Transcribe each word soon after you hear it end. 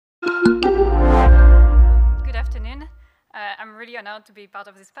I'm really honored to be part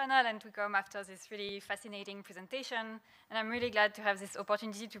of this panel and to come after this really fascinating presentation. And I'm really glad to have this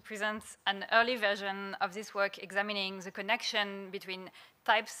opportunity to present an early version of this work examining the connection between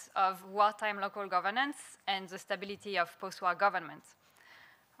types of wartime local governance and the stability of post-war governments.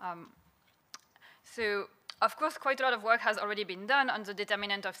 So, of course, quite a lot of work has already been done on the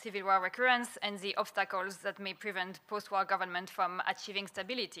determinant of civil war recurrence and the obstacles that may prevent post-war government from achieving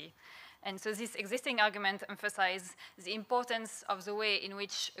stability. And so this existing argument emphasizes the importance of the way in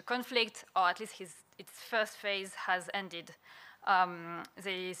which a conflict, or at least its first phase, has ended.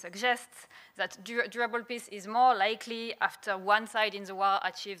 They suggest that durable peace is more likely after one side in the war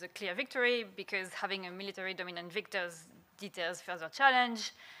achieves a clear victory, because having a military dominant victor deters further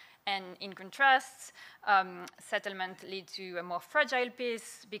challenge. And in contrast, settlement leads to a more fragile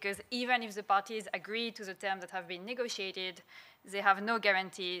peace, because even if the parties agree to the terms that have been negotiated, they have no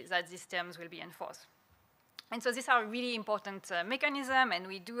guarantee that these terms will be enforced. And so these are a really important mechanism, and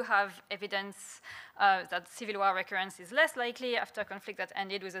we do have evidence that civil war recurrence is less likely after a conflict that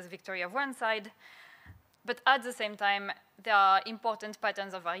ended with a victory of one side. But at the same time, there are important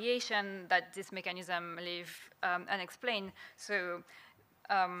patterns of variation that this mechanism leave unexplained. So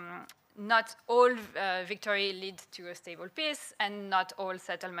not all victory lead to a stable peace, and not all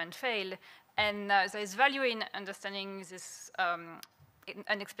settlement fail. And there is value in understanding this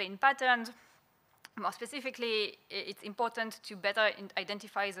unexplained patterns. More specifically, it's important to better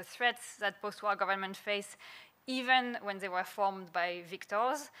identify the threats that post-war governments face, even when they were formed by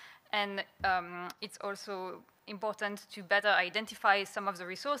victors. And it's also important to better identify some of the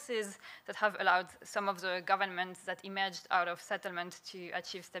resources that have allowed some of the governments that emerged out of settlement to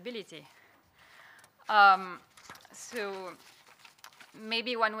achieve stability. So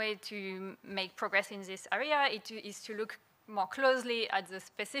maybe one way to make progress in this area is to look more closely at the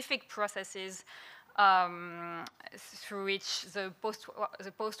specific processes through which the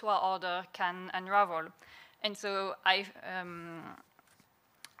post-war order can unravel. And so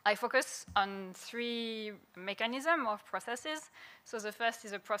I focus on three mechanisms of processes. So the first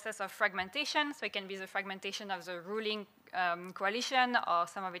is a process of fragmentation. So it can be the fragmentation of the ruling coalition or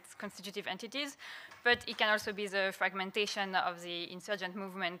some of its constitutive entities, but it can also be the fragmentation of the insurgent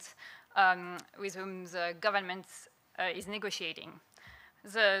movement with whom the government is negotiating.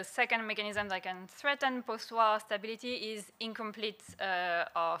 The second mechanism that can threaten post-war stability is incomplete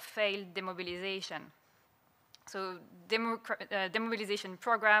or failed demobilization. So demobilization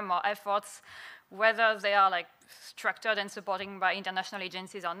program or efforts, whether they are like structured and supported by international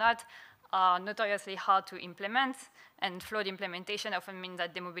agencies or not, are notoriously hard to implement, and flawed implementation often means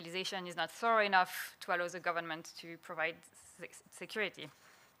that demobilization is not thorough enough to allow the government to provide security.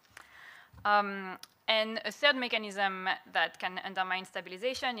 And a third mechanism that can undermine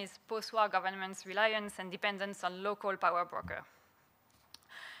stabilization is post-war government's reliance and dependence on local power broker.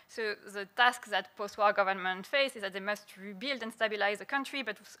 So the task that post-war government face is that they must rebuild and stabilize the country,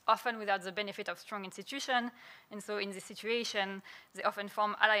 but often without the benefit of strong institutions. And so in this situation, they often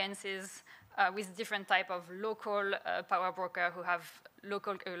form alliances with different type of local power broker who have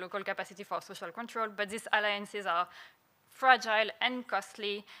local capacity for social control. But these alliances are fragile and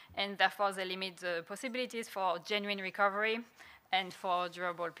costly, and therefore they limit the possibilities for genuine recovery and for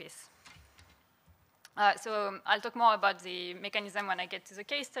durable peace. So I'll talk more about the mechanism when I get to the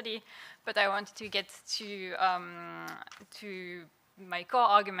case study, but I want to get to my core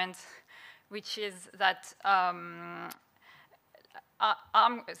argument, which is that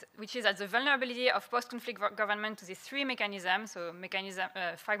the vulnerability of post-conflict government to these three mechanisms, so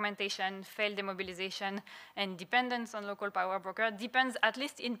fragmentation, failed demobilization, and dependence on local power broker, depends at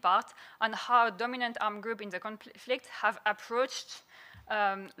least in part on how dominant armed groups in the conflict have approached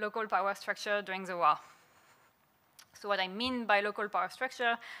local power structure during the war. So what I mean by local power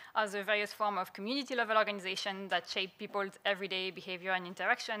structure are the various forms of community-level organization that shape people's everyday behavior and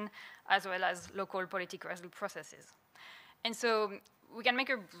interaction, as well as local political processes. And so we can make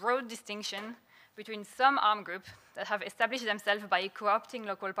a broad distinction between some armed groups that have established themselves by co-opting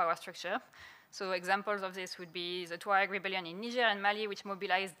local power structure. So examples of this would be the Tuareg rebellion in Niger and Mali, which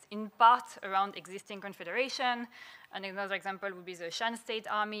mobilized in part around existing confederation. And another example would be the Shan State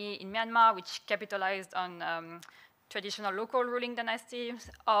Army in Myanmar, which capitalized on traditional local ruling dynasties,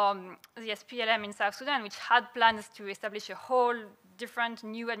 the SPLM in South Sudan, which had plans to establish a whole different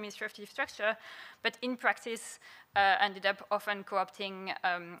new administrative structure, but in practice ended up often co-opting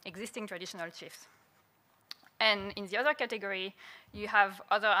existing traditional chiefs. And in the other category, you have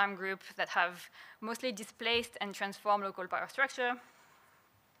other armed groups that have mostly displaced and transformed local power structure.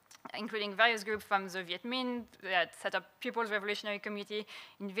 including various groups from the Viet Minh that set up People's Revolutionary Committee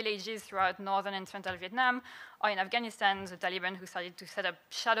in villages throughout northern and central Vietnam, or in Afghanistan, the Taliban, who started to set up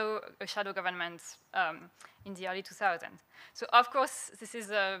a shadow government in the early 2000s. So of course, this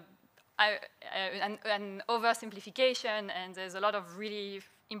is an oversimplification, and there's a lot of really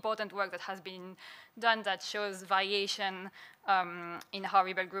important work that has been done that shows variation in how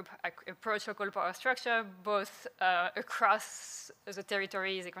rebel groups approach local power structure, both across the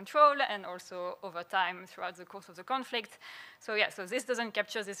territories they control and also over time throughout the course of the conflict. So yeah, so this doesn't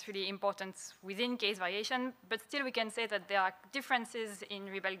capture this really important within case variation, but still we can say that there are differences in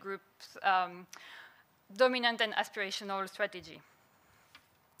rebel groups' dominant and aspirational strategy.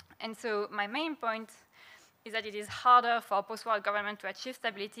 And so my main point is that it is harder for post-war government to achieve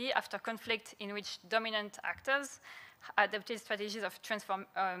stability after conflict in which dominant actors adopted strategies of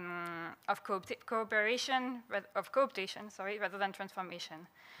cooptation, rather than transformation.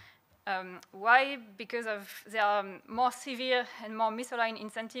 Why? Because there are more severe and more misaligned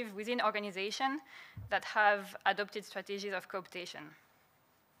incentives within organizations that have adopted strategies of cooptation.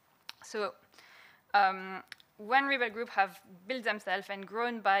 So when rebel groups have built themselves and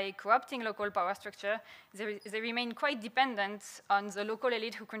grown by co-opting local power structure, they remain quite dependent on the local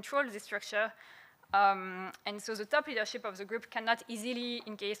elite who control this structure. And so the top leadership of the group cannot easily,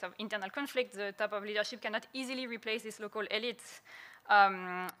 in case of internal conflict, the top of leadership cannot easily replace this local elite.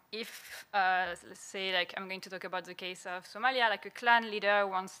 If, let's say, like I'm going to talk about the case of Somalia, like a clan leader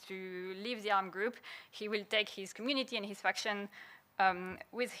wants to leave the armed group, he will take his community and his faction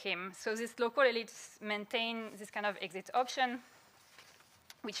with him. So these local elites maintain this kind of exit option,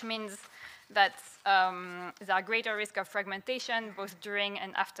 which means that there are greater risk of fragmentation both during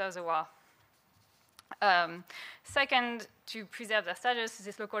and after the war. Second, to preserve their status,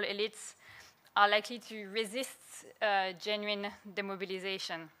 these local elites are likely to resist genuine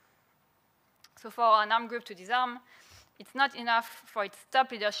demobilization. So for an armed group to disarm, it's not enough for its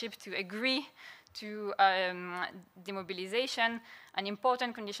top leadership to agree to demobilization. An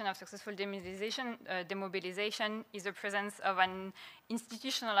important condition of successful demobilization is the presence of an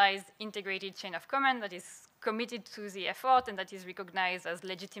institutionalized integrated chain of command that is committed to the effort and that is recognized as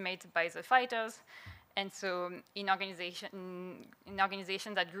legitimate by the fighters. And so in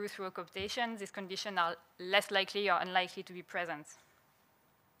organizations that grew through a cooptation, these conditions are less likely or unlikely to be present.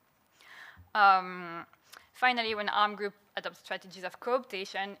 Finally, when armed groups adopt strategies of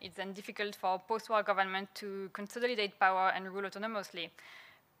cooptation, it's then difficult for post-war government to consolidate power and rule autonomously.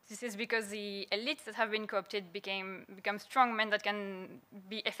 This is because the elites that have been co-opted become strong men that can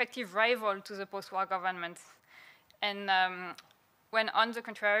be effective rival to the post-war government. And when, on the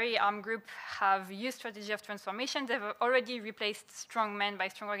contrary, armed groups have used strategy of transformation, they've already replaced strong men by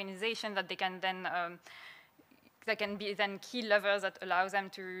strong organizations that they can then that can be then key levers that allow them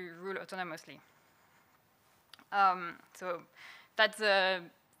to rule autonomously. So that's the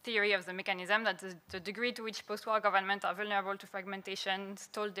theory of the mechanism, that the degree to which post-war governments are vulnerable to fragmentation,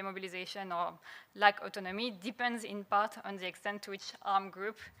 stalled demobilization, or lack autonomy depends in part on the extent to which armed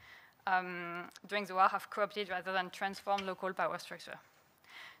groups during the war have co-opted rather than transformed local power structure.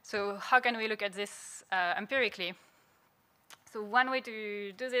 So how can we look at this empirically? So one way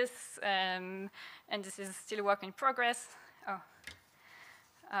to do this, and this is still a work in progress. Oh,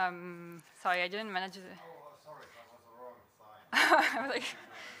 sorry, I didn't manage it. Oh, sorry, that was the wrong sign. I was like,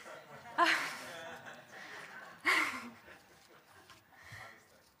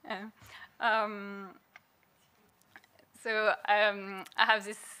 so I have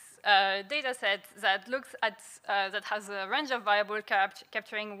this data set that looks at, that has a range of variables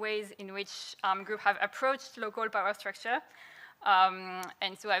capturing ways in which groups have approached local power structure.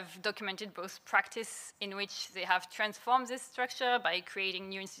 And so I've documented both practice in which they have transformed this structure by creating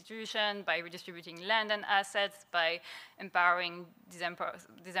new institutions, by redistributing land and assets, by empowering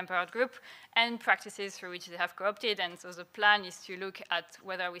disempowered group, and practices through which they have co-opted. And so the plan is to look at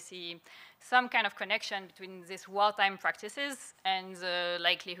whether we see some kind of connection between these wartime practices and the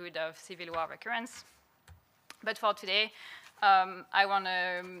likelihood of civil war recurrence. But for today, I want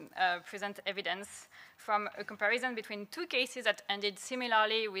to present evidence from a comparison between two cases that ended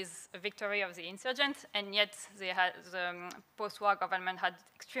similarly with a victory of the insurgents, and yet the post-war government had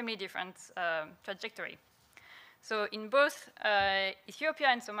extremely different trajectory. So in both Ethiopia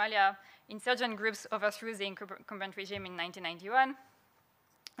and Somalia, insurgent groups overthrew the incumbent regime in 1991.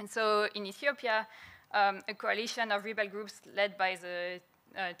 And so in Ethiopia, a coalition of rebel groups led by the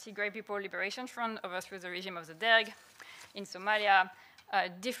Tigray People Liberation Front overthrew the regime of the Derg. In Somalia,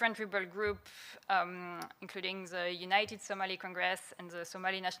 different rebel groups, including the United Somali Congress and the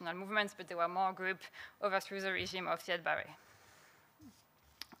Somali National Movements, but there were more groups, overthrew the regime of Siad Barre.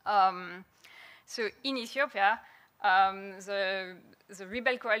 So in Ethiopia, the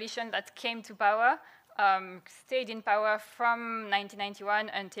rebel coalition that came to power stayed in power from 1991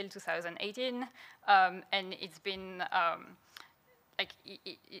 until 2018, and it's been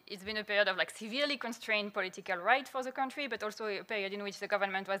it's been a period of severely constrained political right for the country, but also a period in which the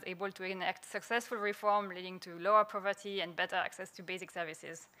government was able to enact successful reform leading to lower poverty and better access to basic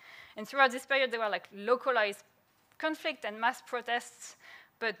services. And throughout this period, there were localized conflict and mass protests,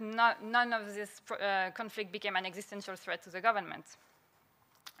 but none of this conflict became an existential threat to the government.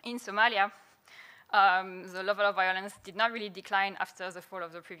 In Somalia, the level of violence did not really decline after the fall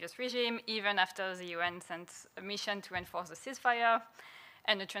of the previous regime, even after the UN sent a mission to enforce the ceasefire,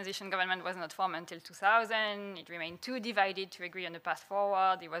 and the transition government was not formed until 2000. It remained too divided to agree on the path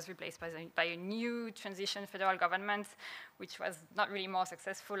forward. It was replaced by a new transition federal government, which was not really more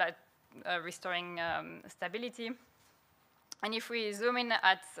successful at restoring stability. And if we zoom in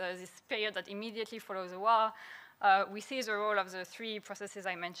at this period that immediately follows the war, we see the role of the three processes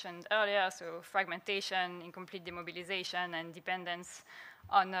I mentioned earlier, so fragmentation, incomplete demobilization, and dependence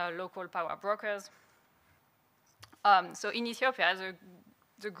on local power brokers. So in Ethiopia,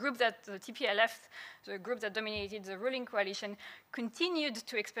 the TPLF, the group that dominated the ruling coalition, continued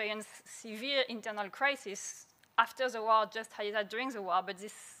to experience severe internal crisis after the war, just as it had during the war, but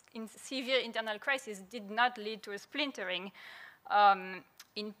this severe internal crisis did not lead to a splintering,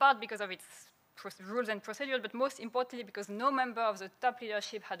 in part because of its rules and procedures, but most importantly because no member of the top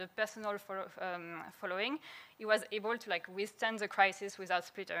leadership had a personal following. He was able to withstand the crisis without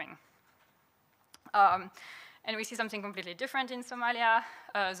splittering. And we see something completely different in Somalia.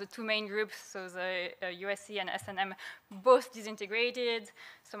 The two main groups, so the USC and SNM, both disintegrated.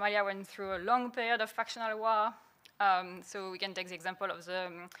 Somalia went through a long period of factional war. So we can take the example of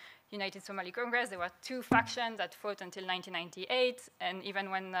the United Somali Congress. There were two factions that fought until 1998, and even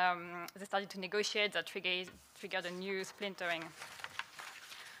when they started to negotiate, that triggered a new splintering.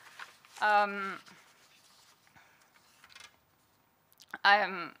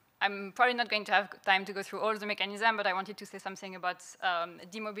 I'm probably not going to have time to go through all the mechanisms, but I wanted to say something about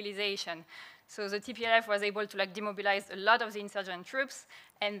demobilization. So the TPLF was able to demobilize a lot of the insurgent troops,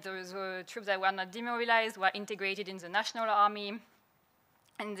 and the troops that were not demobilized were integrated in the national army.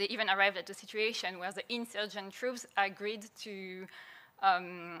 And they even arrived at a situation where the insurgent troops agreed to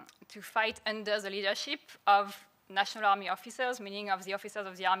fight under the leadership of national army officers, meaning of the officers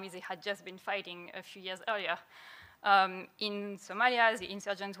of the army they had just been fighting a few years earlier. In Somalia, the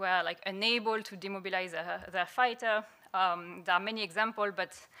insurgents were unable to demobilize their fighter. There are many examples,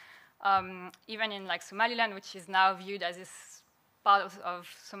 but even in Somaliland, which is now viewed as this part of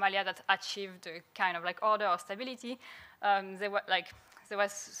Somalia that achieved a kind of order or stability, there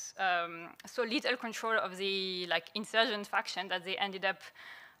was so little control of the insurgent faction that they ended up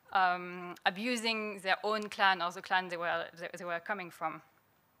abusing their own clan or the clan they were coming from.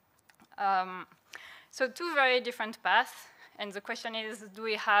 So two very different paths, and the question is, do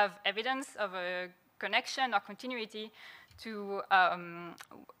we have evidence of a connection or continuity to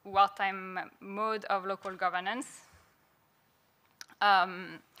wartime mode of local governance?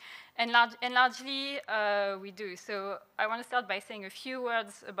 And largely, we do. So I want to start by saying a few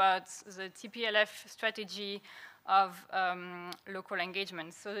words about the TPLF strategy of local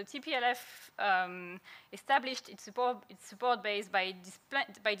engagement. So the TPLF established its support base by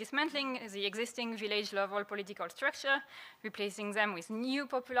dismantling the existing village-level political structure, replacing them with new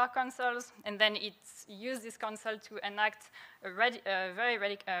popular councils, and then it used this council to enact a very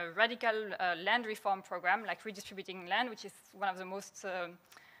radical land reform program, like redistributing land, which is one of the most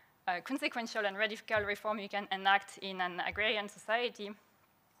consequential and radical reform you can enact in an agrarian society.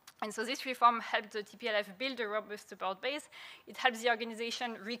 And so this reform helped the TPLF build a robust support base. It helped the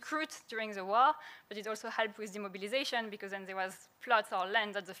organization recruit during the war, but it also helped with demobilization because then there was plots or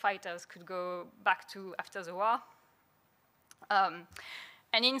land that the fighters could go back to after the war.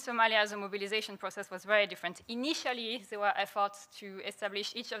 And in Somalia, the mobilization process was very different. Initially, there were efforts to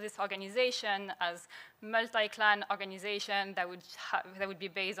establish each of these organizations as multi-clan organization that would be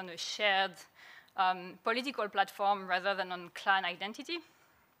based on a shared political platform rather than on clan identity.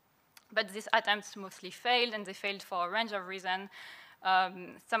 But these attempts mostly failed, and they failed for a range of reasons.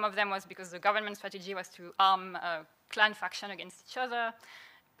 Some of them was because the government strategy was to arm clan faction against each other,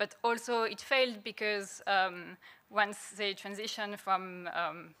 but also it failed because once they transitioned from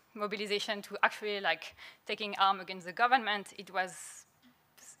mobilization to actually taking arm against the government,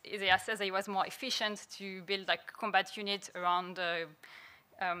 they assessed that it was more efficient to build combat units around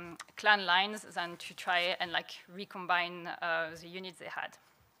clan lines than to try and recombine the units they had.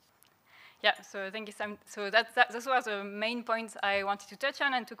 Yeah, so thank you, Sam. So those were the main points I wanted to touch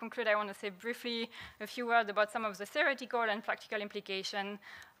on. And to conclude, I want to say briefly a few words about some of the theoretical and practical implication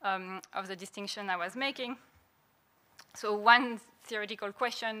of the distinction I was making. So one theoretical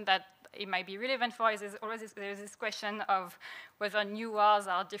question that it might be relevant for is there's this question of whether new wars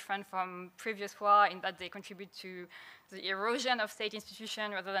are different from previous war in that they contribute to the erosion of state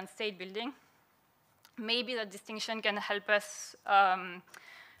institutions rather than state building. Maybe that distinction can help us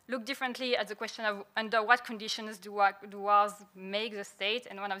look differently at the question of under what conditions do wars make the state,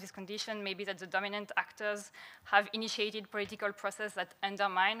 and one of these conditions may be that the dominant actors have initiated political process that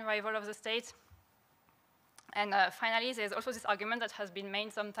undermine rival of the state. And finally, there's also this argument that has been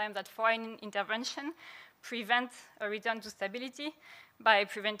made sometimes that foreign intervention prevents a return to stability by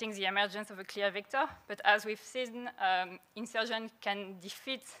preventing the emergence of a clear victor. But as we've seen, insurgent can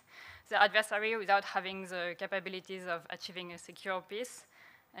defeat the adversary without having the capabilities of achieving a secure peace.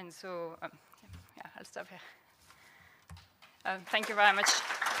 And so, yeah, I'll stop here. Thank you very much.